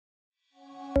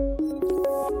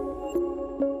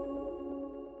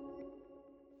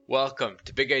Welcome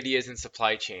to Big Ideas in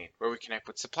Supply Chain, where we connect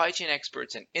with supply chain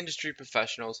experts and industry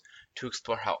professionals to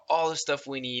explore how all the stuff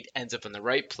we need ends up in the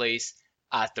right place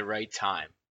at the right time.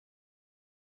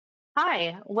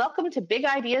 Hi, welcome to Big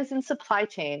Ideas in Supply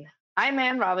Chain. I'm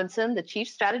Ann Robinson, the Chief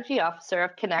Strategy Officer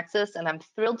of Conexus, and I'm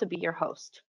thrilled to be your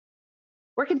host.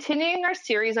 We're continuing our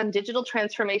series on digital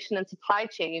transformation and supply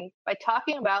chain by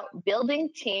talking about building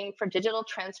team for digital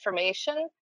transformation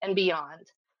and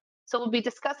beyond. So we'll be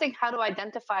discussing how to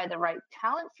identify the right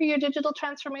talent for your digital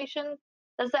transformation.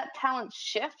 Does that talent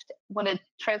shift when a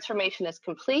transformation is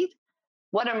complete?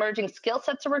 What emerging skill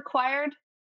sets are required?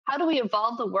 How do we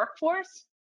evolve the workforce?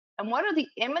 And what are the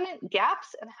imminent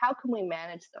gaps and how can we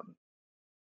manage them?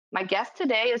 My guest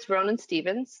today is Ronan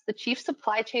Stevens, the Chief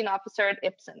Supply Chain Officer at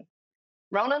Ipsen.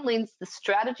 Ronan leads the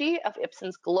strategy of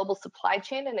Ipsen's global supply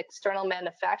chain and external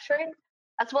manufacturing,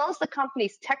 as well as the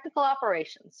company's technical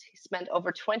operations. He spent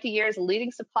over 20 years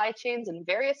leading supply chains in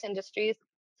various industries,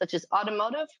 such as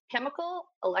automotive, chemical,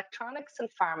 electronics, and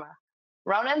pharma.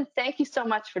 Ronan, thank you so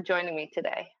much for joining me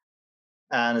today.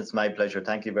 And it's my pleasure.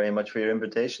 Thank you very much for your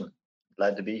invitation.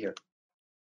 Glad to be here.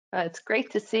 It's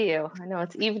great to see you. I know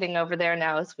it's evening over there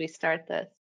now as we start this.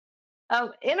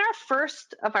 In our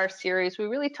first of our series, we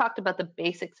really talked about the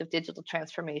basics of digital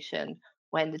transformation,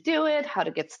 when to do it, how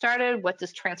to get started, what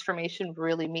does transformation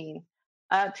really mean.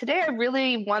 Today, I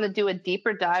really want to do a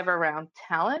deeper dive around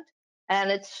talent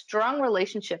and its strong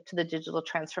relationship to the digital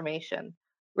transformation.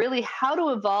 Really, how to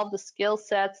evolve the skill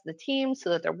sets, the team, so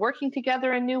that they're working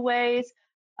together in new ways,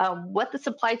 what the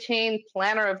supply chain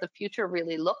planner of the future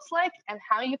really looks like, and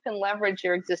how you can leverage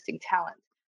your existing talent.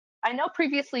 I know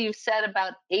previously you said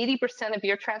about 80% of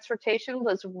your transportation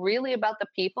was really about the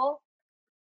people.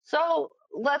 So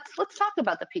let's talk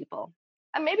about the people.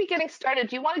 And maybe getting started,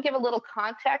 do you want to give a little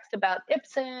context about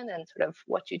Ipsen and sort of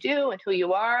what you do and who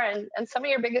you are and some of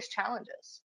your biggest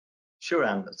challenges? Sure,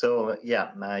 Anne. So,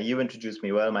 you introduced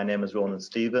me well. My name is Ronan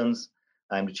Stevens.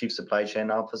 I'm the Chief Supply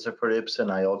Chain Officer for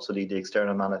Ipsen. I also lead the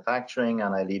external manufacturing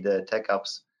and I lead the tech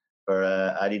ops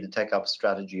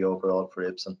strategy overall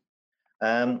for Ipsen.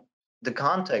 The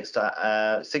context,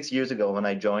 6 years ago when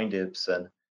I joined Ipsen,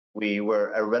 we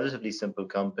were a relatively simple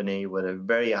company with a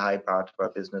very high part of our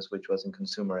business, which was in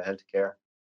consumer healthcare,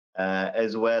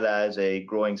 as well as a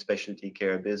growing specialty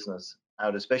care business. Now,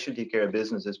 the specialty care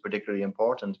business is particularly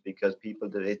important because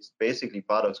it's basically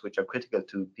products which are critical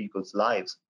to people's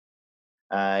lives,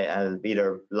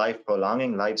 either life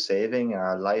prolonging, life saving,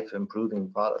 or life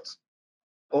improving products.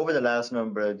 Over the last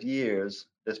number of years,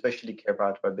 the specialty care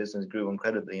part of our business grew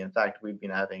incredibly. In fact, we've been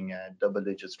having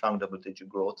strong double-digit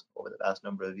growth over the last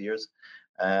number of years.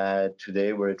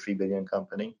 Today, we're a 3 billion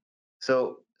company.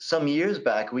 So some years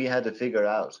back, we had to figure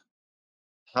out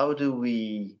how do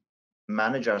we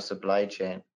manage our supply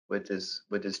chain with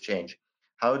this change?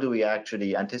 How do we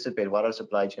actually anticipate what our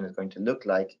supply chain is going to look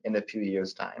like in a few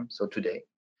years' time, so today?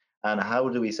 And how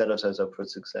do we set ourselves up for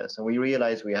success? And we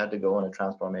realized we had to go on a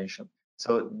transformation.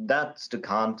 So that's the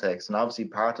context. And obviously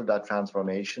part of that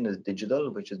transformation is digital,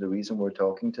 which is the reason we're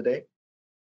talking today.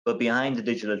 But behind the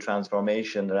digital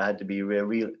transformation, there had to be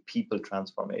real people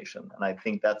transformation. And I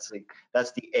think that's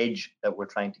the edge that we're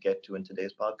trying to get to in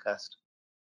today's podcast.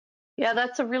 Yeah,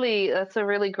 that's a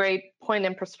really great point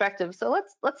in perspective. So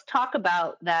let's talk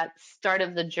about that start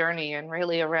of the journey and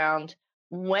really around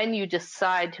when you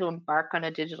decide to embark on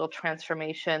a digital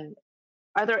transformation.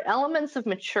 Are there elements of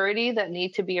maturity that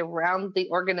need to be around the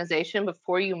organization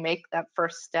before you make that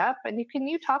first step? And can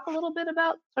you talk a little bit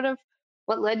about sort of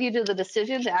what led you to the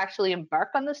decision to actually embark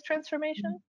on this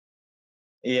transformation?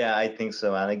 Yeah, I think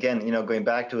so. And again, going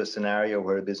back to a scenario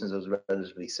where a business was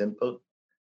relatively simple,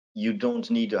 you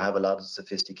don't need to have a lot of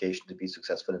sophistication to be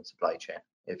successful in supply chain.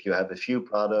 If you have a few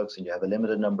products and you have a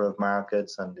limited number of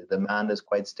markets and the demand is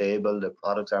quite stable, the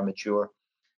products are mature,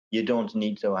 you don't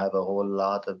need to have a whole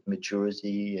lot of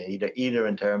maturity either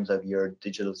in terms of your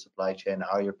digital supply chain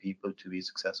or your people to be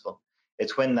successful.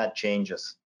 It's when that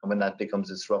changes and when that becomes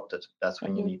disrupted, that's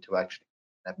when you need to actually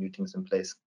have new things in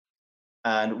place.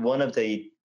 And one of the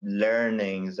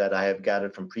learnings that I have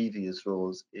gathered from previous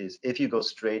roles is if you go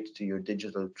straight to your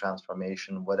digital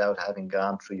transformation without having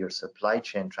gone through your supply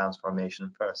chain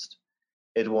transformation first,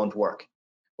 it won't work.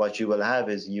 What you will have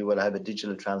is you will have a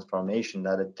digital transformation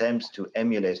that attempts to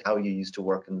emulate how you used to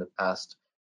work in the past.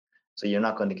 So you're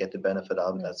not going to get the benefit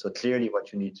of that. So clearly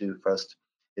what you need to do first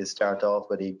is start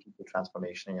off with a people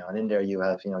transformation. And in there you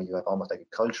have almost like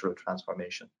a cultural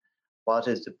transformation. What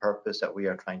is the purpose that we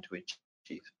are trying to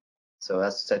achieve? So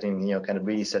that's setting, kind of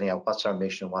really setting out what's our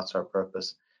mission, what's our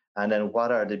purpose. And then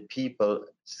what are the people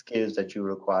skills that you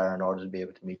require in order to be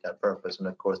able to meet that purpose? And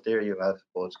of course, there you have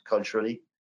both culturally,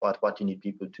 what you need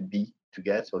people to be to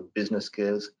get, so business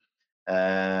skills,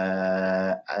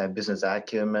 business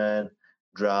acumen,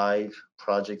 drive,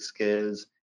 project skills,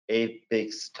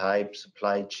 apex type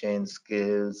supply chain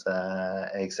skills,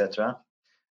 etc.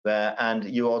 And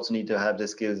you also need to have the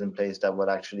skills in place that will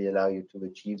actually allow you to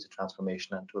achieve the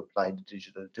transformation and to apply the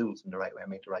digital tools in the right way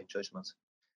and make the right judgments.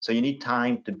 So you need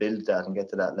time to build that and get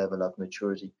to that level of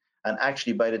maturity. And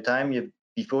actually, by the time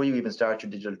before you even start your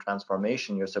digital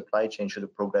transformation, your supply chain should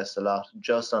have progressed a lot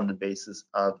just on the basis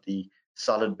of the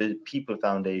solid people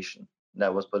foundation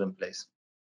that was put in place.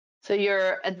 So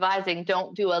you're advising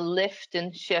don't do a lift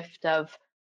and shift of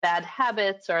bad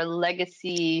habits or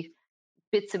legacy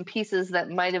bits and pieces that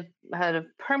might have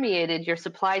permeated your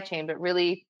supply chain, but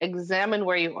really examine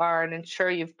where you are and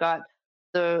ensure you've got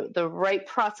the right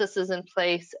processes in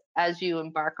place as you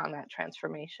embark on that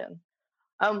transformation.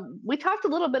 We talked a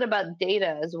little bit about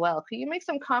data as well. Could you make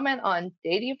some comment on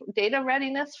data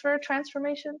readiness for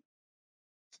transformation?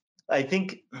 I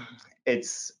think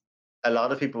it's a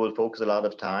lot of people will focus a lot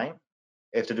of time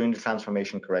if they're doing the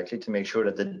transformation correctly to make sure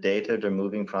that the data they're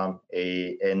moving from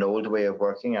an old way of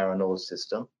working or an old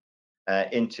system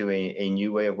into a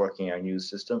new way of working or a new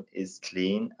system is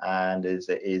clean and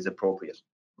is appropriate,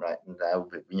 right? And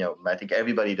I think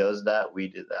everybody does that. We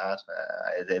did that.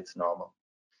 It's normal.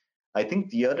 I think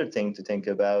the other thing to think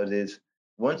about is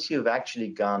once you've actually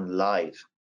gone live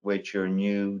with your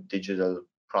new digital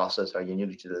process or your new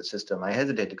digital system, I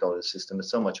hesitate to call it a system, it's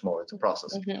so much more, it's a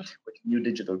process, with your new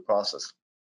digital process.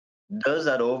 Does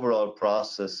that overall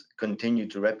process continue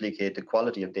to replicate the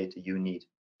quality of data you need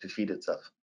to feed itself?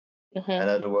 In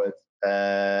other words,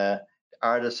 is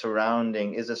the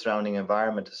surrounding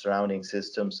environment, the surrounding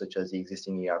systems, such as the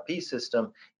existing ERP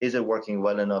system, is it working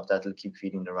well enough that it'll keep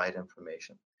feeding the right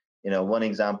information? One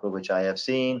example which I have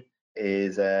seen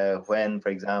is when, for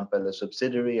example, a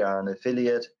subsidiary or an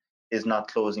affiliate is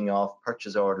not closing off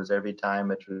purchase orders every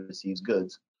time it receives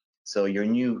goods. So your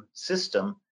new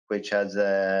system, which has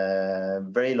a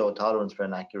very low tolerance for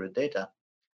inaccurate data,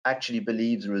 actually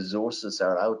believes resources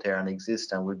are out there and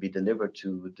exist and will be delivered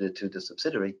to the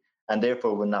subsidiary, and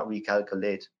therefore will not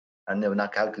recalculate and they will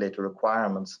not calculate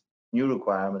the new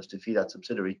requirements to feed that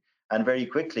subsidiary. And very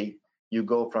quickly, you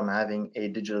go from having a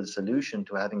digital solution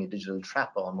to having a digital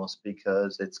trap almost,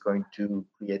 because it's going to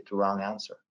create the wrong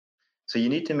answer. So you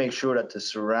need to make sure that the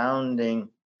surrounding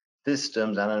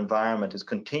systems and environment is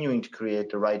continuing to create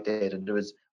the right data.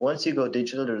 Once you go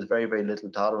digital, there is very, very little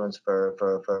tolerance for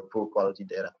poor quality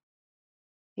data.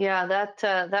 Yeah,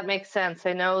 that makes sense.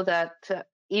 I know that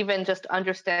even just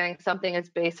understanding something as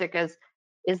basic as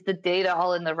is the data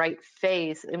all in the right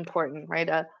phase important, right?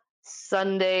 A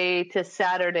Sunday to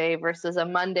Saturday versus a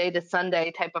Monday to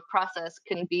Sunday type of process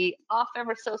can be off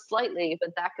ever so slightly, but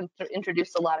that can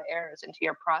introduce a lot of errors into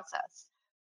your process.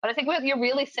 But I think what you're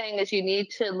really saying is you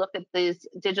need to look at these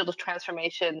digital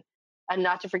transformation and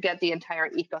not to forget the entire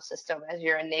ecosystem as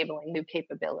you're enabling new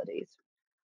capabilities.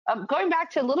 Going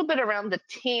back to a little bit around the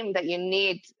team that you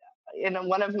need,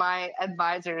 one of my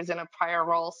advisors in a prior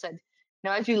role said,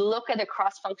 as you look at a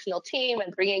cross-functional team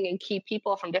and bringing in key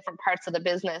people from different parts of the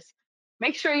business,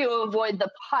 make sure you avoid the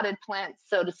potted plants,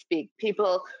 so to speak,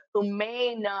 people who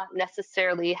may not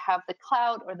necessarily have the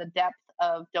clout or the depth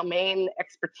of domain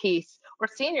expertise or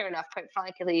senior enough, quite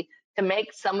frankly, to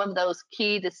make some of those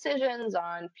key decisions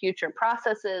on future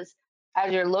processes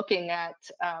as you're looking at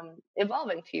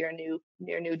evolving to your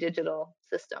new digital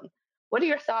system. What are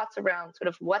your thoughts around sort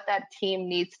of what that team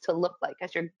needs to look like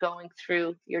as you're going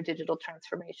through your digital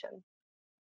transformation?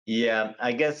 Yeah,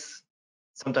 I guess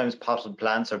sometimes potted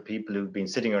plants are people who've been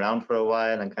sitting around for a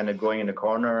while and kind of going in a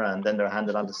corner, and then they're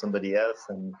handed on to somebody else.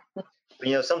 And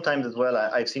sometimes as well,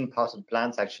 I've seen potted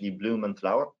plants actually bloom and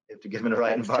flower if they're given the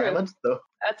right environment. So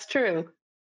that's true.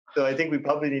 So I think we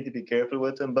probably need to be careful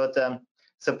with them. But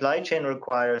supply chain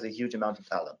requires a huge amount of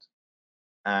talent.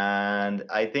 And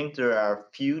I think there are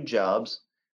few jobs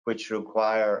which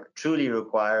truly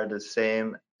require the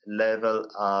same level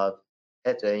of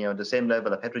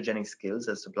heterogenic skills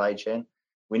as supply chain.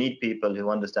 We need people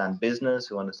who understand business,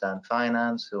 who understand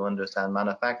finance, who understand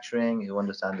manufacturing, who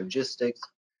understand logistics,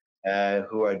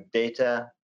 who are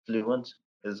data fluent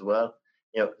as well.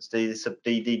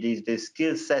 The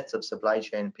skill sets of supply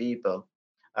chain people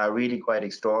are really quite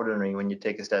extraordinary when you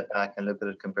take a step back and look at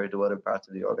it compared to other parts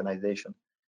of the organization.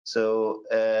 So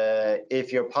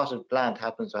if your potted plant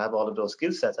happens to have all of those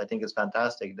skill sets, I think it's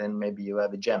fantastic. Then maybe you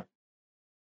have a gem.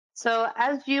 So,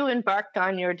 as you embarked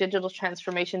on your digital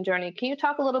transformation journey, can you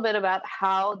talk a little bit about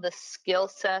how the skill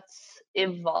sets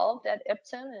evolved at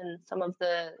Ipsen and some of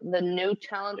the new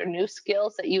talent or new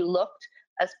skills that you looked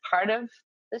as part of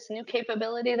this new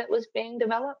capability that was being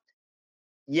developed?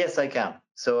 Yes, I can.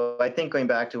 So I think going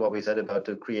back to what we said about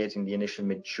creating the initial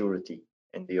maturity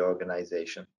in the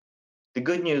organization. The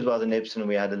good news was in Ipsen,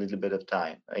 we had a little bit of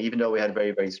time. Even though we had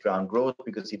very, very strong growth,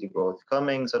 we could see the growth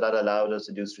coming. So that allowed us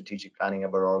to do strategic planning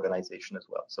of our organization as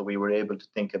well. So we were able to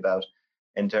think about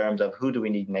in terms of who do we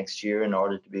need next year in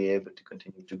order to be able to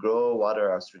continue to grow? What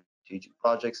are our strategic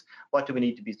projects? What do we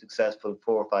need to be successful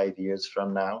 4 or 5 years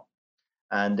from now?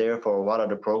 And therefore, what are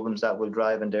the programs that will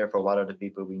drive? And therefore, what are the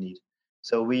people we need?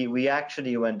 So we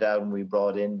actually went out and we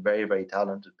brought in very, very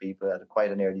talented people at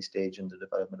quite an early stage in the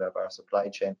development of our supply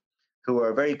chain, who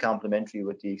are very complementary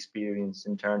with the experienced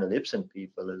internal Ipsen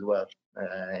people as well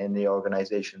in the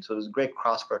organization. So there's great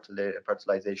cross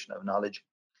fertilization of knowledge.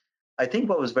 I think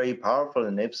what was very powerful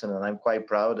in Ipsen, and I'm quite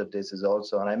proud of this, is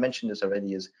also, and I mentioned this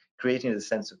already, is creating a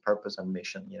sense of purpose and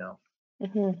mission. You know,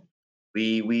 Hmm.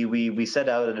 we set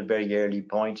out at a very early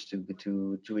point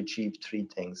to achieve three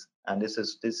things, and this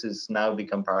has now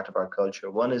become part of our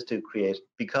culture. One is to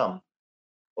become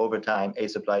over time a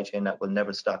supply chain that will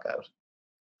never stock out,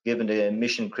 given the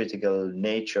mission critical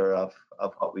nature of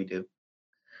what we do.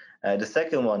 The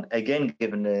second one, again,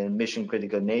 given the mission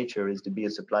critical nature, is to be a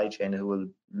supply chain who will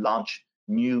launch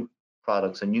new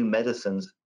products and new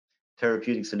medicines,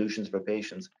 therapeutic solutions for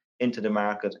patients into the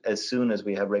market as soon as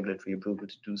we have regulatory approval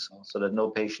to do so that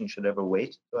no patient should ever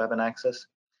wait to have an access.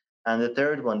 And the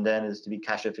third one then is to be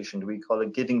cash efficient. We call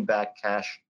it giving back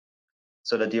cash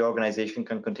so that the organization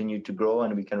can continue to grow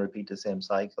and we can repeat the same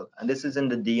cycle. And this is in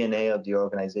the DNA of the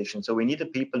organization. So we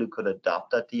needed people who could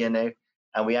adopt that DNA,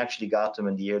 and we actually got them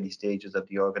in the early stages of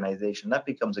the organization. That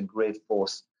becomes a great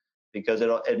force because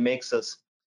it makes us,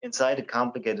 inside a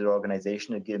complicated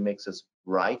organization, it makes us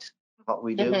right what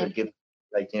we do. Hmm. It gives,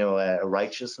 like, a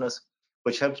righteousness,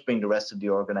 which helps bring the rest of the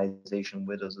organization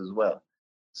with us as well.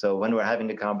 So when we're having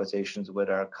the conversations with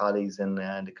our colleagues in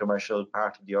the commercial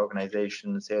part of the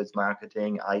organization, sales,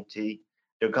 marketing, IT,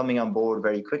 they're coming on board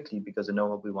very quickly because they know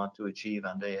what we want to achieve,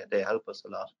 and they help us a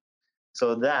lot.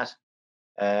 So that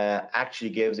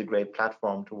actually gave us a great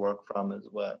platform to work from as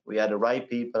well. We had the right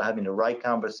people having the right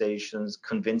conversations,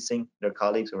 convincing their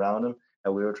colleagues around them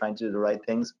that we were trying to do the right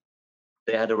things.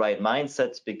 They had the right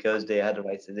mindsets because they had the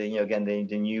right, again, they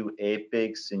knew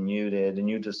Apex, they knew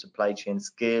the supply chain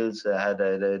skills, they had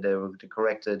the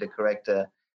correct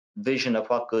vision of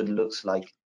what good looks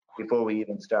like before we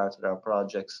even started our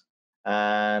projects.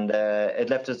 And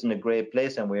it left us in a great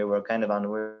place, and we were kind of on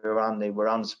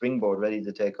the springboard, ready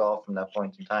to take off from that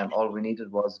point in time. All we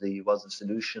needed was the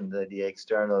solution, the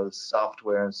external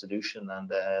software and solution,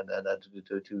 and to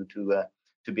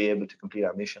be able to complete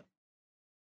our mission.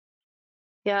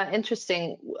 Yeah,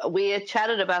 interesting. We had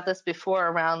chatted about this before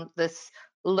around this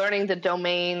learning the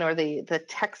domain or the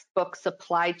textbook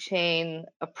supply chain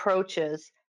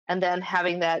approaches, and then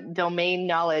having that domain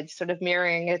knowledge, sort of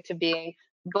mirroring it to being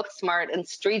book smart and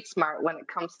street smart when it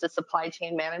comes to supply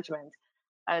chain management.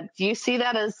 Do you see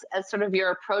that as sort of your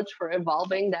approach for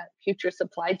evolving that future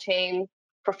supply chain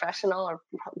professional or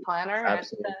planner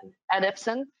Absolutely. at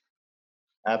Ipsen?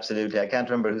 Absolutely. I can't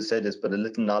remember who said this, but a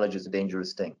little knowledge is a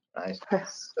dangerous thing, right?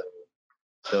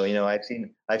 So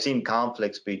I've seen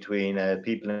conflicts between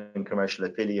people in commercial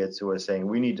affiliates who are saying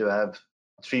we need to have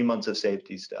 3 months of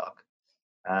safety stock,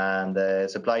 and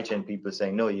supply chain people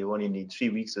saying no, you only need 3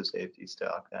 weeks of safety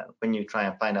stock. And when you try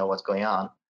and find out what's going on,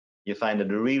 you find that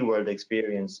the real world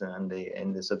experience and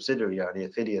the subsidiary or the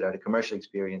affiliate or the commercial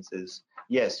experience is,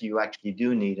 yes, you actually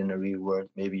do need in the real world.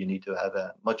 Maybe you need to have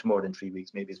much more than 3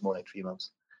 weeks. Maybe it's more like 3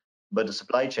 months. But the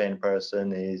supply chain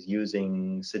person is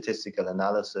using statistical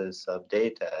analysis of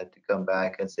data to come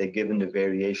back and say, given the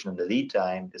variation in the lead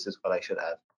time, this is what I should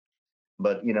have.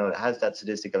 But has that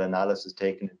statistical analysis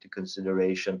taken into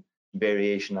consideration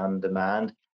variation on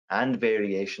demand and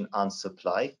variation on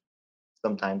supply?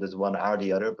 Sometimes it's one or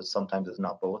the other, but sometimes it's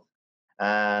not both.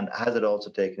 And has it also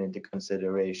taken into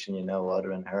consideration,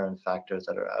 other inherent factors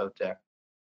that are out there,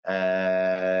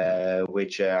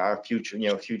 which are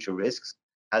future risks?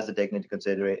 Has it taken into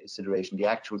consideration the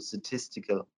actual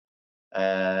statistical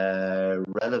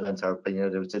relevance or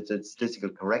the statistical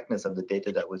correctness of the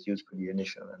data that was used for the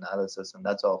initial analysis? And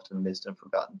that's often missed and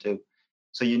forgotten too.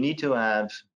 So you need to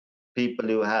have people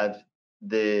who have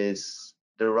the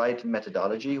right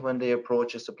methodology when they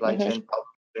approach a supply chain problem,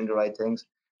 doing the right things,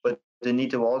 but they need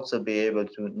to also be able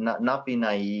to not be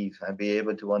naive and be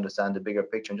able to understand the bigger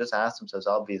picture and just ask themselves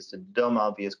the dumb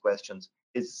obvious questions.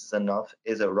 is enough?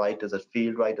 Is it right? Does it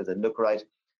feel right? Does it look right?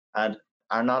 And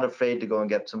are not afraid to go and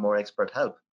get some more expert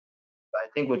help. I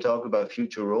think we'll talk about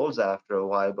future roles after a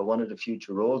while, but one of the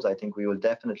future roles I think we will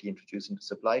definitely introduce into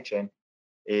supply chain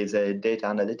is data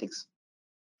analytics.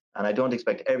 And I don't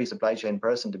expect every supply chain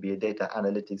person to be a data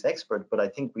analytics expert, but I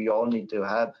think we all need to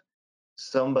have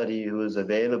somebody who is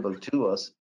available to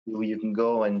us who you can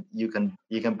go and you can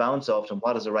bounce off them.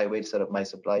 What is the right way to set up my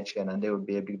supply chain? And they would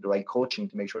be able to do the right coaching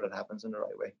to make sure that happens in the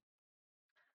right way.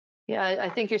 Yeah, I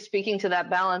think you're speaking to that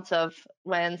balance of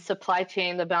when supply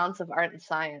chain, the balance of art and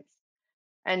science.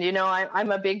 And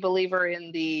I'm a big believer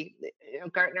in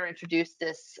Gartner introduced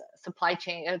this supply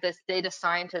chain, this data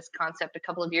scientist concept a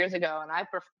couple of years ago, and I've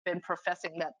been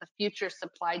professing that the future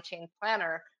supply chain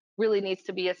planner really needs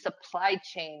to be a supply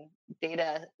chain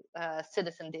data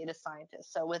citizen data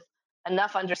scientist. So with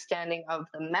enough understanding of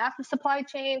the math of supply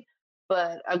chain,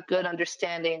 but a good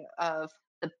understanding of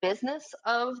the business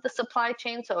of the supply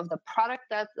chain, so of the products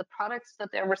that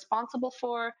they're responsible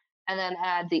for, and then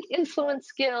add the influence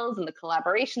skills and the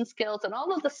collaboration skills and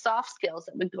all of the soft skills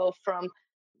that would go from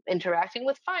interacting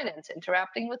with finance,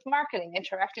 interacting with marketing,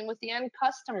 interacting with the end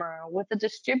customer, with the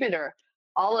distributor,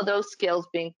 all of those skills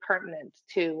being pertinent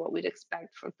to what we'd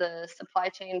expect from the supply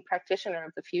chain practitioner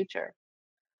of the future.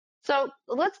 So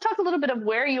let's talk a little bit of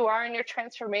where you are in your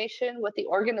transformation, what the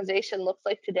organization looks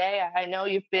like today. I know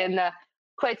you've been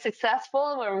quite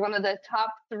successful. We're one of the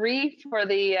top 3 for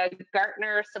the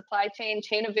Gartner Supply Chain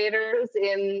Chainovation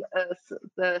in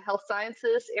the health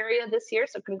sciences area this year.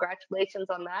 So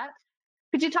congratulations on that.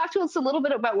 Could you talk to us a little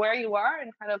bit about where you are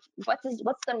and kind of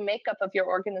what's the makeup of your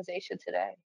organization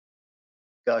today?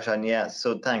 Gosh, and yeah,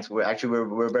 so thanks.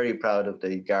 We're very proud of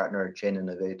the Gartner Chain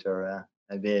Innovator.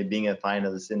 Being a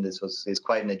finalist in this is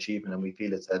quite an achievement, and we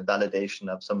feel it's a validation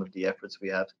of some of the efforts we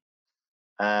have.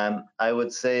 I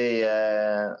would say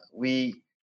we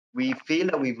feel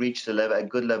that we've reached a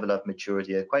good level of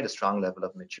maturity, quite a strong level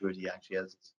of maturity actually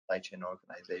as a supply chain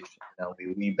organization.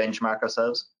 We benchmark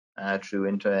ourselves through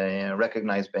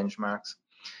recognized benchmarks.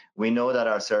 We know that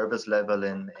our service level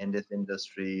in this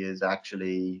industry is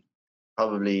actually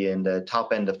probably in the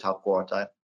top end of top quartile.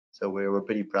 So we're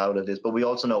pretty proud of this, but we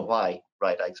also know why,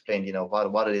 right? I explained,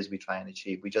 what it is we try and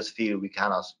achieve. We just feel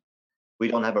we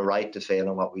don't have a right to fail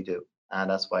in what we do. And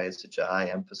that's why it's such a high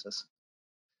emphasis.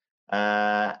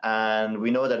 And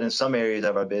we know that in some areas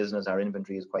of our business, our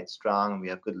inventory is quite strong. We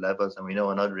have good levels, and we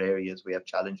know in other areas we have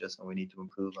challenges and we need to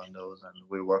improve on those, and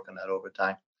we're working that over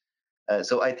time.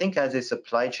 So I think as a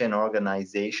supply chain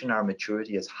organization, our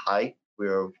maturity is high.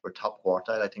 We're top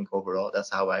quartile, I think, overall. That's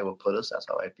how I will put us. That's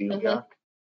how I feel we are.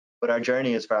 But our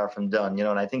journey is far from done,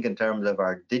 and I think in terms of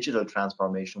our digital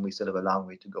transformation, we still have a long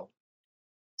way to go.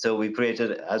 So we've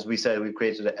created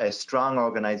a strong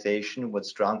organization with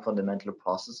strong fundamental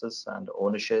processes and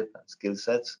ownership and skill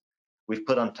sets. We've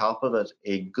put on top of it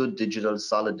a good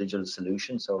solid digital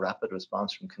solution, so rapid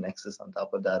response from Connexus on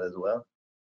top of that as well.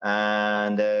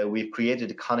 And we've created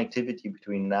a connectivity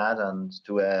between that and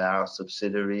to our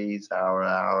subsidiaries,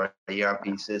 our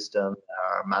ERP system,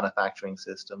 our manufacturing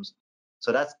systems.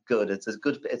 So that's good.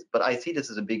 But I see this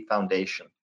as a big foundation.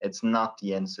 It's not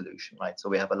the end solution, right? So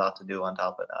we have a lot to do on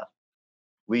top of that.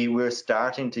 We're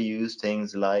starting to use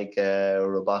things like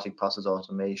robotic process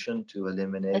automation to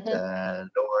eliminate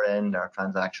lower end or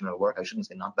transactional work. I shouldn't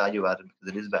say not value added,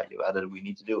 because it is value added. We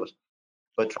need to do it.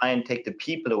 But try and take the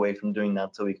people away from doing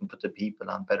that so we can put the people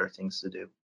on better things to do.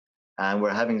 And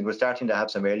we're starting to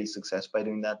have some early success by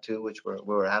doing that too, which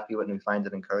we're happy with, and we find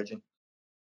it encouraging.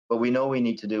 But we know we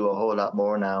need to do a whole lot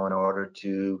more now in order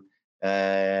to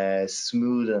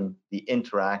smoothen the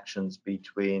interactions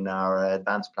between our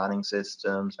advanced planning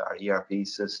systems, our ERP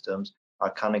systems,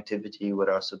 our connectivity with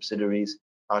our subsidiaries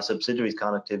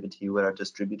connectivity with our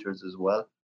distributors as well.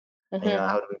 And,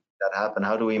 how do we make that happen?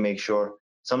 How do we make sure?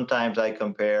 Sometimes I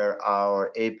compare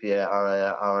our API,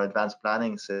 our advanced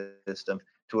planning system,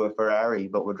 to a Ferrari,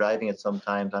 but we're driving it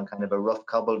sometimes on kind of a rough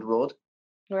cobbled road.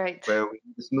 Right. Where we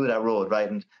need to smooth that road, right?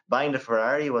 And buying the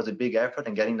Ferrari was a big effort,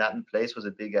 and getting that in place was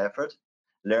a big effort.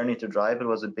 Learning to drive it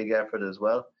was a big effort as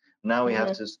well. Now we have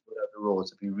to smooth out the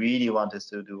roads if we really want this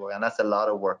to do work, and that's a lot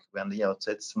of work. And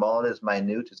it's small, it's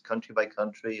minute, it's country by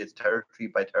country, it's territory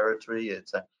by territory,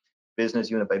 it's a business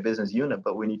unit by business unit,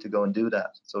 but we need to go and do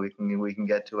that so we can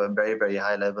get to a very, very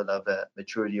high level of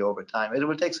maturity over time. It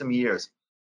will take some years,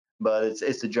 but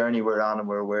it's the journey we're on, and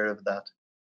we're aware of that.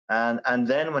 And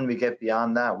then when we get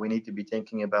beyond that, we need to be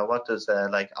thinking about what does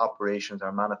like operations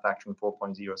or manufacturing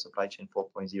 4.0, supply chain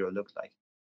 4.0 look like.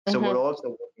 So we're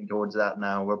also working towards that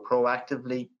now. We're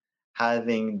proactively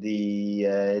having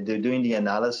doing the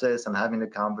analysis and having the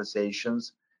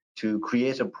conversations to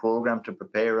create a program to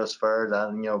prepare us for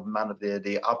that,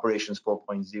 the operations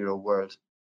 4.0 world.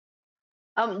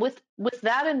 With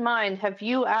that in mind, have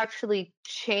you actually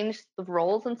changed the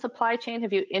roles in supply chain?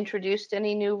 Have you introduced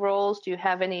any new roles? Do you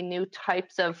have any new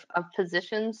types of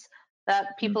positions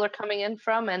that people are coming in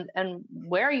from? And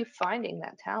where are you finding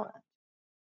that talent?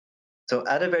 So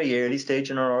at a very early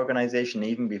stage in our organization,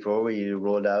 even before we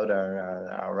rolled out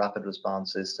our rapid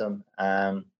response system,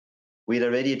 we'd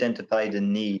already identified a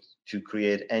need to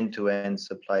create end-to-end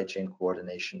supply chain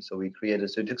coordination. So it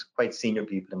took quite senior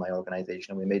people in my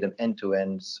organization. We made them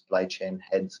end-to-end supply chain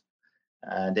heads.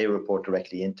 They report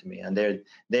directly into me, and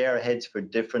they are heads for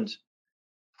different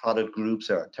product groups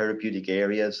or therapeutic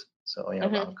areas. So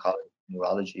oncology,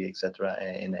 neurology, etc.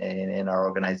 In our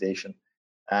organization,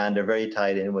 and they're very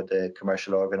tied in with the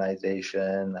commercial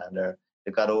organization, and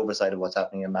they've got oversight of what's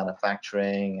happening in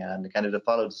manufacturing, and kind of they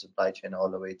follow the supply chain all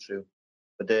the way through.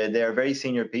 But they are very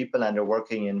senior people, and they're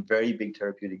working in very big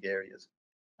therapeutic areas.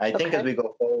 I think as we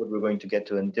go forward, we're going to get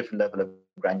to a different level of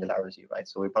granularity, right?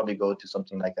 So we probably go to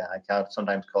something like I can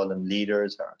sometimes call them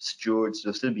leaders or stewards.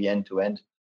 They'll still be end to end,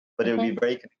 but it will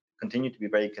be continue to be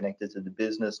very connected to the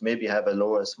business. Maybe have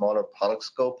a smaller product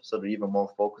scope, so they're even more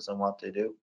focused on what they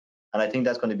do. And I think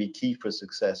that's going to be key for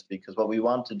success, because what we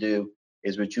want to do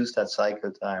is reduce that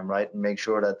cycle time, right, and make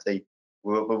sure that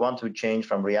we want to change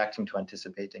from reacting to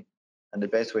anticipating. And the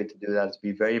best way to do that is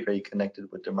be very, very connected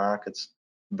with the markets,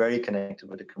 very connected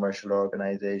with the commercial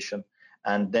organization,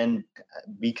 and then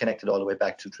be connected all the way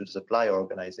back to the supply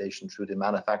organization, through the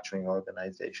manufacturing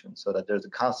organization, so that there's a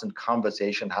constant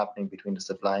conversation happening between the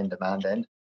supply and demand end,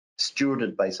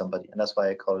 stewarded by somebody. And that's why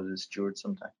I call it a steward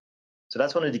sometimes. So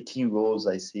that's one of the key roles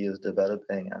I see as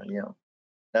developing. And,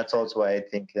 that's also why I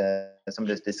think some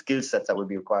of the skill sets that would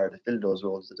be required to fill those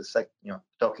roles,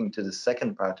 talking to the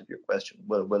second part of your question,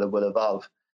 will evolve,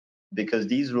 because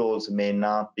these roles may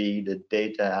not be the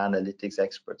data analytics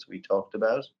experts we talked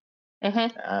about.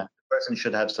 The person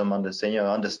should have some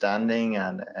understanding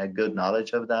and a good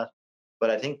knowledge of that. But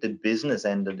I think the business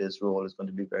end of this role is going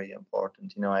to be very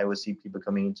important. I always see people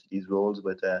coming into these roles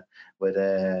with young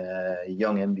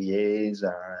MBAs,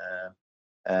 or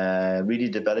really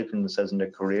developing themselves in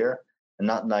their career, and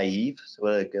not naive, so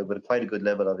with quite a good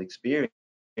level of experience,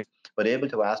 but able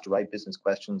to ask the right business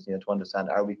questions, to understand,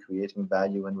 are we creating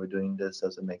value when we're doing this?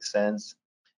 Does it make sense?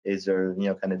 Is there,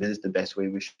 is this the best way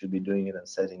we should be doing it and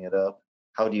setting it up?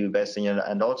 How do you best,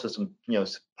 and also some,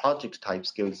 project type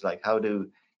skills, like how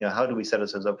do we set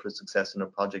ourselves up for success in a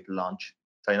project launch?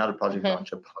 Sorry, not a project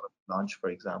launch, a product launch, for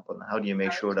example. How do you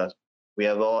make sure that we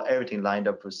have everything lined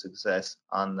up for success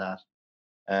on that?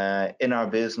 In our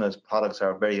business, products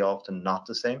are very often not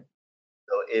the same.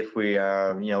 So if we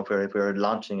are, if we're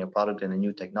launching a product in a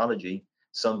new technology,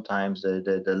 sometimes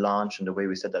the launch and the way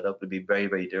we set that up would be very,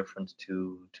 very different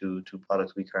to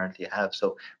products we currently have.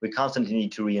 So we constantly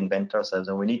need to reinvent ourselves,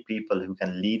 and we need people who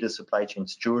can lead the supply chain,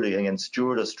 steward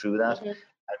us through that, and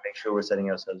make sure we're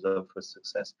setting ourselves up for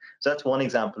success. So that's one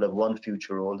example of one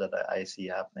future role that I see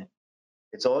happening.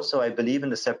 It's also, I believe in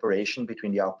the separation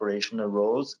between the operational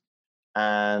roles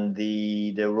and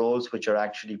the roles which are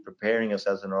actually preparing us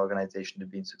as an organization to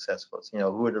be successful.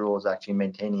 So, who are the roles actually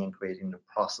maintaining and creating the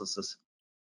processes?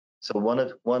 So one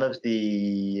of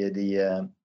the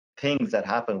things that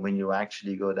happen when you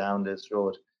actually go down this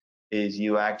road is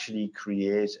you actually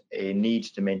create a need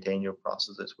to maintain your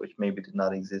processes, which maybe did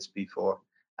not exist before,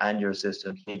 and your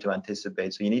systems need to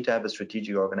anticipate. So you need to have a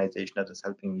strategic organization that is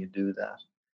helping you do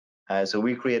that. So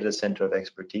we created a center of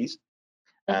expertise,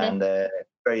 and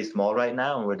very small right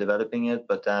now, and we're developing it.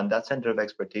 But that center of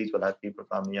expertise will have people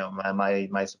from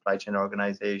my supply chain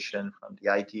organization, from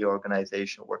the IT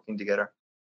organization, working together.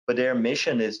 But their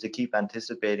mission is to keep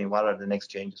anticipating what are the next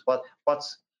changes. What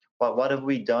have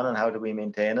we done, and how do we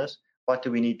maintain it? What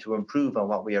do we need to improve on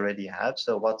what we already have?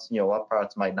 So what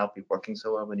parts might not be working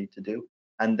so well we need to do,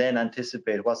 and then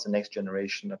anticipate what's the next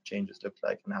generation of changes look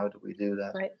like, and how do we do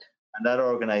that? Right. And that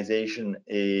organization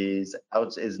is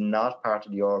not part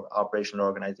of the operational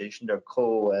organization. They're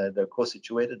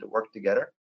co-situated, they work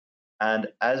together. And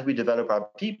as we develop our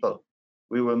people,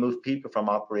 we will move people from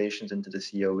operations into the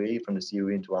COE, from the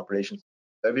COE into operations.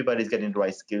 Everybody's getting the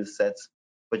right skill sets,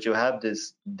 but you have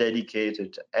this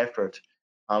dedicated effort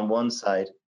on one side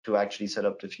to actually set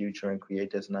up the future and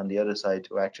create this, and on the other side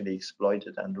to actually exploit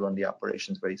it and run the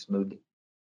operations very smoothly.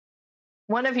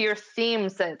 One of your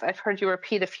themes that I've heard you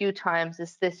repeat a few times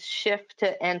is this shift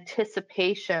to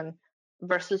anticipation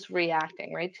versus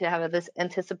reacting, right? To have this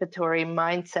anticipatory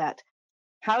mindset.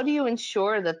 How do you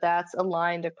ensure that that's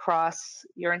aligned across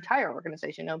your entire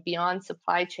organization, beyond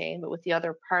supply chain, but with the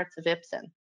other parts of Ipsen?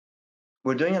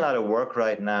 We're doing a lot of work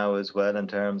right now as well in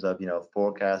terms of,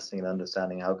 forecasting and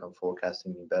understanding how can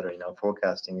forecasting be better.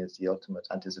 Forecasting is the ultimate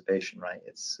anticipation, right?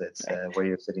 It's Right. where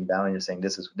you're sitting down and you're saying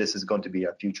this is going to be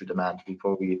our future demand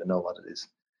before we even know what it is.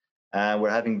 And we're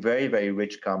having very, very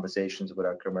rich conversations with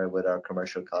our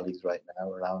commercial colleagues right now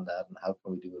around that and how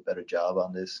can we do a better job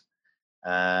on this.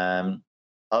 Um,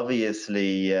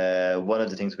 Obviously, one of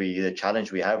the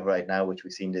challenge we have right now, which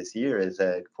we've seen this year, is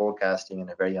forecasting in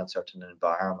a very uncertain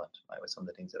environment, right, with some of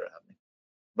the things that are happening.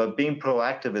 But being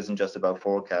proactive isn't just about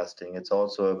forecasting; it's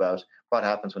also about what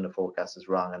happens when the forecast is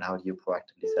wrong and how do you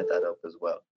proactively set that up as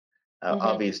well. Hmm.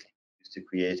 Obviously, used to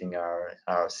creating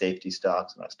our safety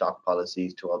stocks and our stock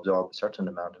policies to absorb a certain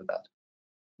amount of that.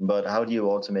 But how do you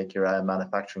also make your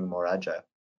manufacturing more agile?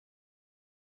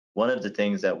 One of the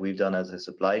things that we've done as a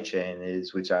supply chain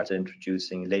is we started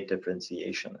introducing late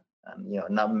differentiation, and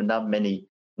not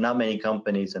many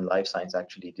companies in life science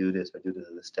actually do this or do this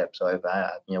as a step. So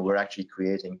we're actually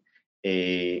creating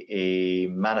a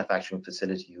manufacturing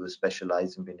facility who is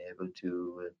specialized in being able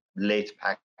to late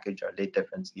package or late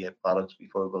differentiate products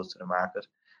before it goes to the market,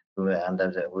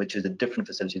 which is a different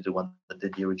facility to the one that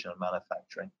did the original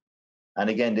manufacturing. And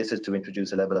again, this is to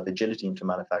introduce a level of agility into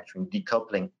manufacturing,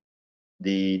 decoupling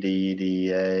the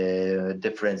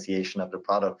differentiation of the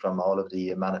product from all of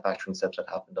the manufacturing steps that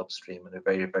happened upstream in a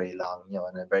very, very long,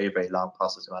 in a very, very long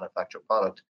process to manufacture a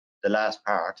product. The last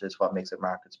part is what makes it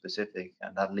market specific,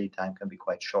 and that lead time can be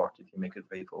quite short if you make it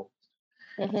very focused.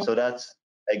 Hmm. So that's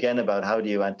again about how do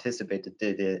you anticipate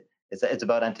it's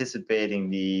about anticipating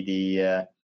the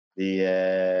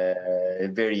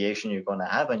variation you're going to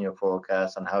have in your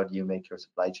forecast, and how do you make your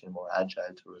supply chain more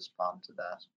agile to respond to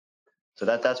that. So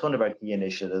that's one of our key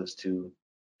initiatives to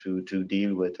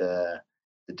deal with the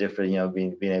different,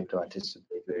 being able to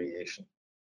anticipate variation.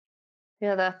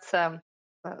 Yeah,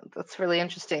 that's really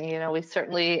interesting. We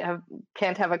certainly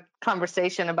can't have a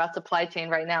conversation about supply chain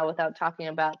right now without talking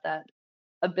about that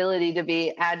ability to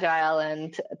be agile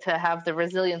and to have the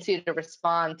resiliency to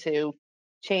respond to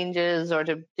changes or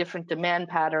to different demand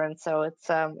patterns. So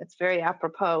it's very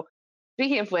apropos.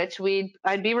 Speaking of which,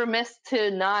 I'd be remiss to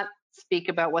not speak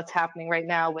about what's happening right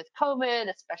now with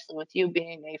COVID, especially with you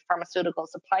being a pharmaceutical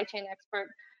supply chain expert.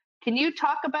 Can you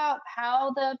talk about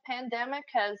how the pandemic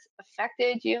has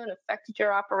affected you and affected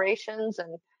your operations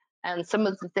and some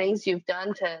of the things you've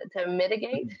done to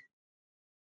mitigate?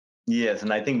 Yes,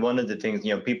 and I think one of the things,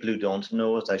 people who don't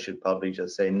know us, I should probably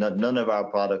just say, none of our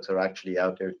products are actually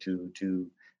out there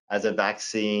to as a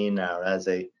vaccine or as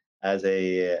a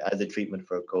treatment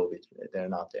for COVID. They're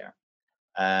not there.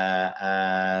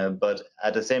 But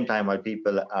at the same time, while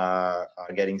people are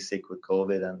getting sick with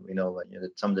COVID, and we know,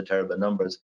 some of the terrible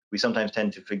numbers, we sometimes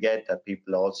tend to forget that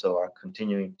people also are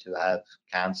continuing to have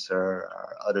cancer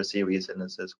or other serious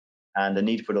illnesses, and the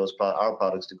need for our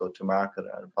products to go to market,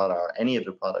 or any of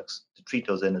the products to treat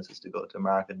those illnesses to go to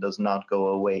market, does not go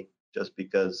away just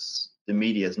because the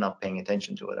media is not paying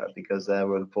attention to it, or because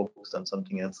we're focused on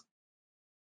something else.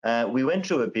 We went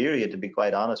through a period, to be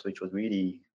quite honest, which was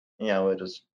really, it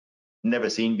was never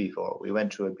seen before. We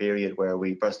went through a period where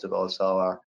we first of all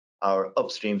saw our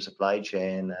upstream supply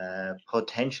chain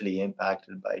potentially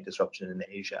impacted by disruption in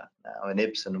Asia. Now in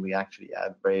Ipsen, we actually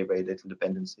have very, very little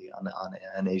dependency on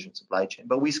an Asian supply chain,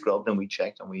 but we scrubbed and we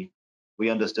checked and we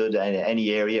understood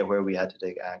any area where we had to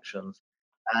take actions.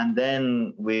 And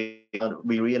then we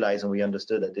realized and we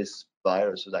understood that this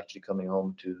virus was actually coming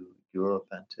home to Europe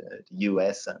and to the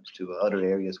US and to other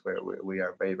areas where we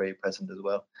are very, very present as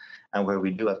well, and where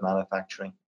we do have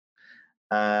manufacturing.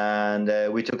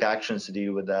 And we took actions to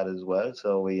deal with that as well.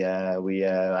 So while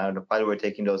we're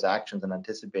taking those actions and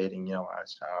anticipating,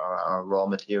 our raw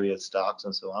material stocks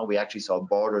and so on, we actually saw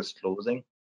borders closing,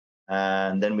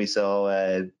 and then we saw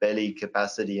belly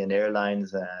capacity in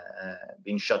airlines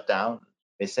being shut down,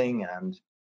 missing, and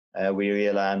we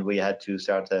realized we had to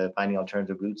start finding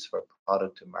alternative routes for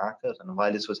product to market. And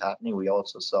while this was happening, we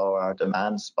also saw our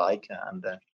demand spike and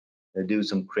do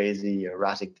some crazy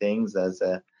erratic things as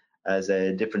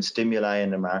a different stimuli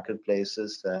in the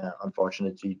marketplaces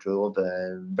unfortunately drove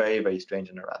a very, very strange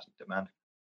and erratic demand.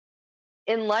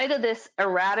 In light of this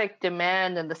erratic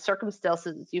demand and the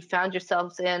circumstances you found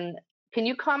yourselves in, can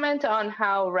you comment on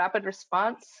how rapid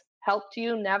response helped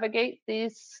you navigate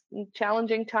these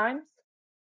challenging times?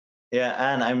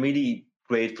 Yeah, and I'm really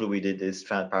grateful we did this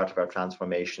part of our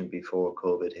transformation before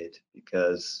COVID hit,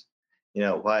 because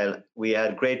while we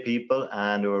had great people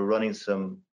and we were running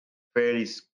some fairly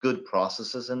good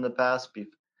processes in the past,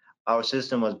 our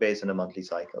system was based on a monthly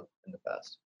cycle in the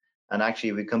past. And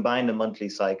actually, we combined the monthly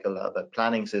cycle of a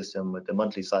planning system with the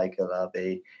monthly cycle of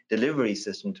a delivery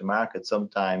system to market.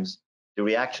 Sometimes the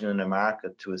reaction in the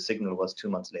market to a signal was 2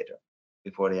 months later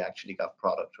before they actually got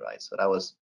product, right? So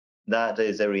that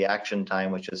is a reaction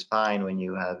time which is fine when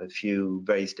you have a few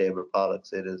very stable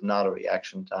products. It is not a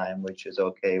reaction time which is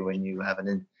okay when you have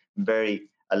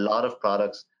a lot of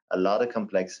products, a lot of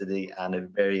complexity, and a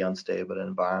very unstable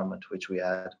environment, which we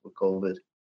had with COVID.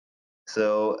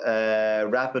 So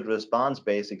rapid response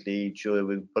basically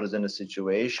would put us in a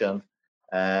situation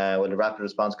with a rapid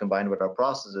response combined with our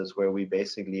processes where we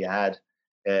basically had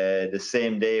the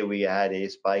same day we had a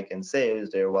spike in sales,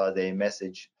 there was a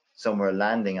message somewhere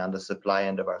landing on the supply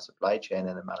end of our supply chain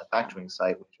in a manufacturing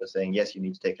site, which was saying, yes, you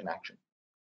need to take an action.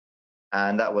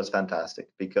 And that was fantastic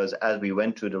because as we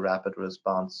went through the rapid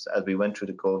response, as we went through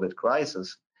the COVID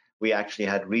crisis, we actually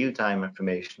had real-time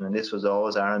information. And this was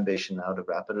always our ambition out of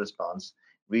rapid response,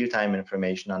 real-time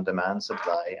information on demand,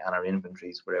 supply, and our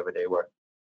inventories wherever they were.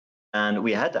 And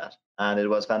we had that. And it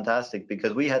was fantastic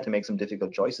because we had to make some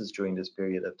difficult choices during this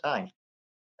period of time.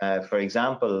 For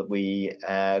example, we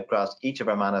across each of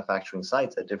our manufacturing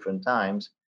sites at different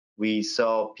times, we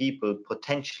saw people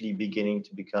potentially beginning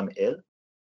to become ill.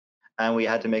 And we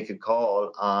had to make a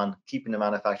call on keeping the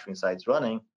manufacturing sites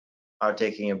running or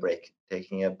taking a break,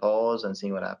 taking a pause and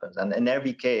seeing what happens. And in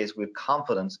every case, with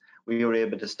confidence, we were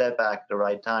able to step back at the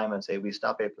right time and say, we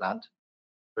stop a plant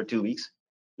for 2 weeks,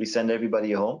 we send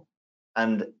everybody home,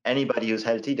 and anybody who's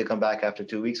healthy to come back after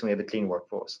 2 weeks, and we have a clean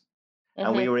workforce. Mm-hmm.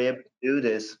 And we were able to do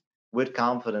this with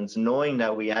confidence, knowing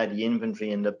that we had the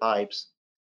inventory in the pipes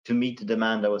to meet the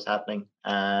demand that was happening,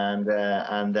 and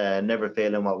never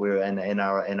fail in what we're in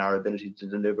our ability to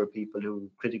deliver people who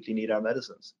critically need our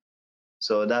medicines.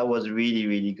 So that was really,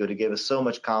 really good. It gave us so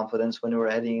much confidence when we were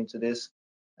heading into this.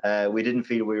 We didn't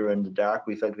feel we were in the dark.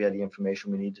 We felt we had the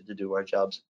information we needed to do our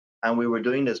jobs. And we were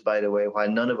doing this, by the way, while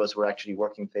none of us were actually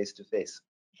working face to face.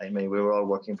 I mean, we were all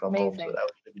working from home, so that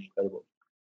was really incredible.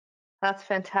 That's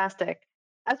fantastic.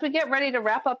 As we get ready to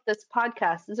wrap up this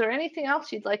podcast, is there anything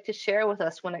else you'd like to share with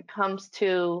us when it comes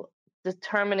to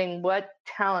determining what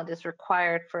talent is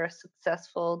required for a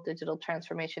successful digital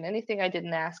transformation? Anything I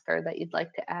didn't ask or that you'd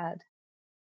like to add?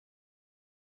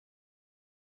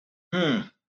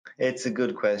 It's a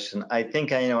good question. I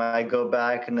think I go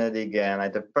back and again.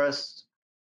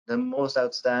 The most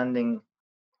outstanding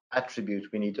attribute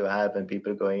we need to have when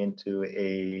people going into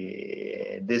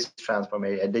a digital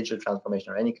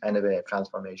transformation or any kind of a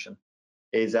transformation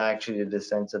is actually the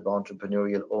sense of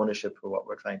entrepreneurial ownership for what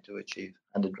we're trying to achieve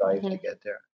and the drive to get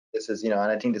there. This is, and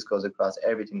I think this goes across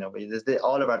everything that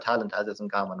all of our talent has this in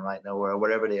common right now,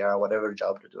 wherever they are, whatever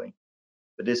job they're doing.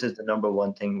 But this is the number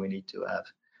one thing we need to have.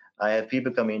 I have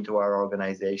people coming into our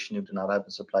organization who do not have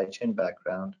a supply chain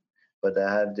background, but they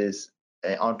have this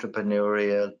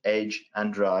entrepreneurial edge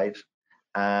and drive,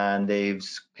 and they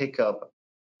pick up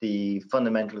the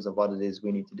fundamentals of what it is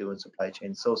we need to do in supply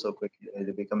chain so quickly.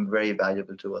 They become very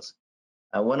valuable to us.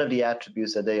 And one of the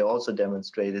attributes that they also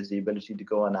demonstrate is the ability to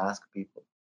go and ask people.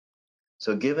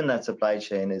 So given that supply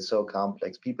chain is so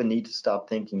complex, people need to stop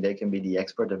thinking they can be the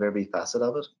expert of every facet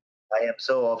of it. I am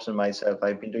so often myself,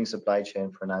 I've been doing supply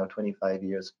chain for now 25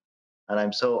 years, and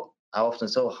I'm often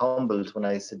so humbled when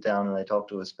I sit down and I talk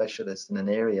to a specialist in an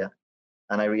area,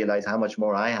 and I realize how much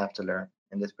more I have to learn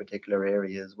in this particular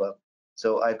area as well.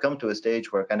 So I've come to a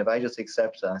stage where kind of I just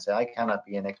accept that and say I cannot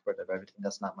be an expert of everything.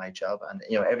 That's not my job, and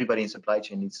everybody in supply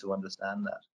chain needs to understand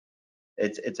that.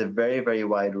 It's a very, very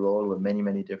wide role with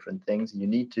many different things. You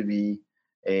need to be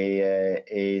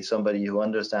a somebody who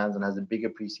understands and has a big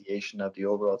appreciation of the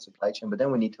overall supply chain. But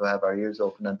then we need to have our ears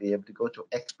open and be able to go to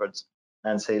experts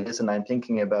and say, listen, I'm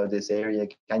thinking about this area.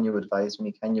 Can you advise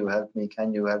me? Can you help me?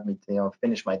 Can you help me to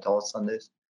finish my thoughts on this?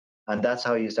 And that's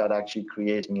how you start actually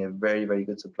creating a very, very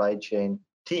good supply chain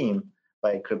team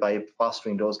by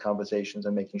fostering those conversations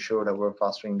and making sure that we're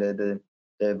fostering the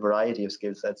variety of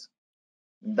skill sets.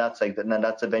 That's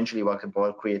eventually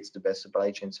what creates the best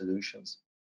supply chain solutions.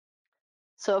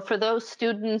 So for those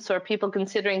students or people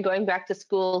considering going back to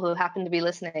school who happen to be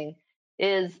listening,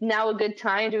 is now a good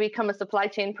time to become a supply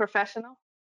chain professional?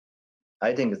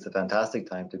 I think it's a fantastic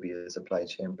time to be a supply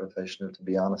chain professional, to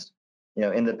be honest.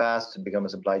 In the past, to become a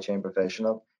supply chain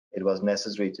professional, it was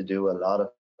necessary to do a lot of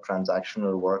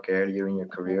transactional work earlier in your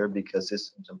career because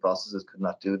systems and processes could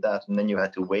not do that. And then you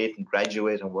had to wait and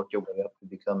graduate and work your way up to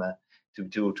become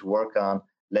to work on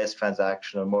less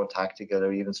transactional, more tactical,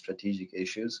 or even strategic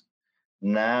issues.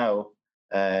 Now,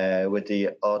 with the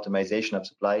automation of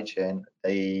supply chain,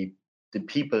 the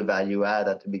people value add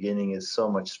at the beginning is so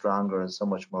much stronger and so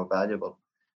much more valuable.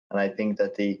 And I think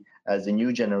that as the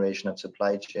new generation of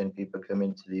supply chain people come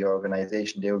into the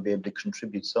organization, they will be able to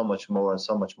contribute so much more and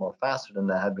so much more faster than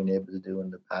they have been able to do in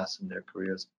the past in their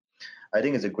careers. I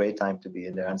think it's a great time to be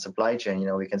in there. And supply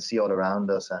chain, we can see all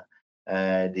around us.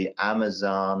 The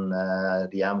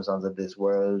Amazons of this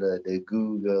world, the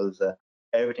Googles,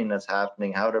 everything that's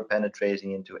happening, how they're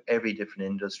penetrating into every different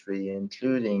industry,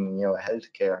 including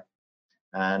healthcare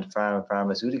and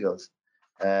pharmaceuticals.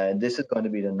 This is going to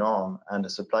be the norm, and the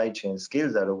supply chain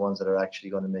skills are the ones that are actually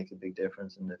going to make a big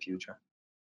difference in the future.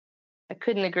 I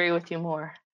couldn't agree with you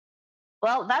more.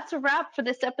 Well, that's a wrap for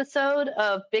this episode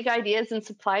of Big Ideas in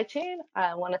Supply Chain.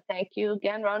 I want to thank you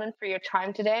again, Ronan, for your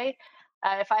time today.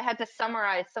 If I had to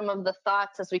summarize some of the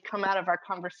thoughts as we come out of our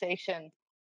conversation,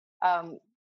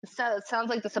 so it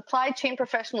sounds like the supply chain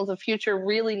professionals of the future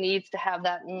really needs to have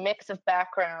that mix of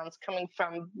backgrounds coming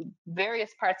from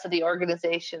various parts of the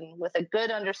organization with a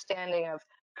good understanding of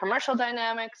commercial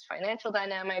dynamics, financial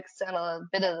dynamics, and a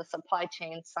bit of the supply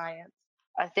chain science.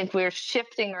 I think we're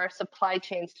shifting our supply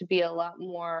chains to be a lot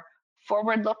more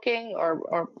forward-looking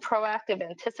or proactive,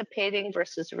 anticipating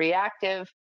versus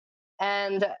reactive.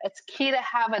 And it's key to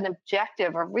have an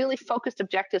objective or really focused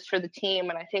objectives for the team.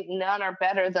 And I think none are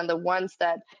better than the ones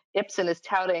that Ipsen is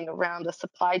touting around a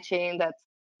supply chain that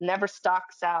never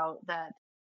stocks out, that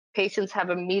patients have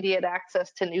immediate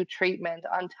access to new treatment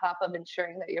on top of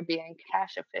ensuring that you're being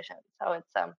cash efficient. So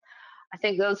it's I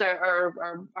think those are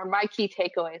my key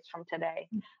takeaways from today.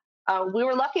 We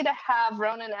were lucky to have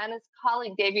Ronan and his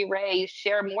colleague, Davey Ray,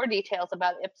 share more details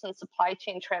about Ipsen's supply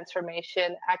chain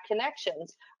transformation at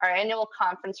Connections, our annual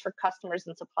conference for customers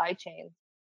and supply chain.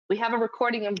 We have a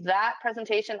recording of that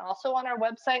presentation also on our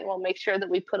website, and we'll make sure that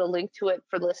we put a link to it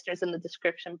for listeners in the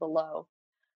description below.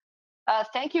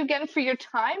 Thank you again for your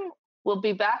time. We'll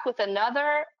be back with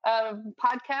another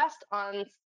podcast on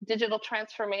digital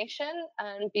transformation,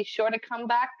 and be sure to come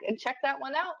back and check that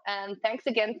one out. And thanks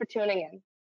again for tuning in.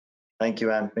 Thank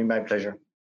you, Anne. It's been my pleasure.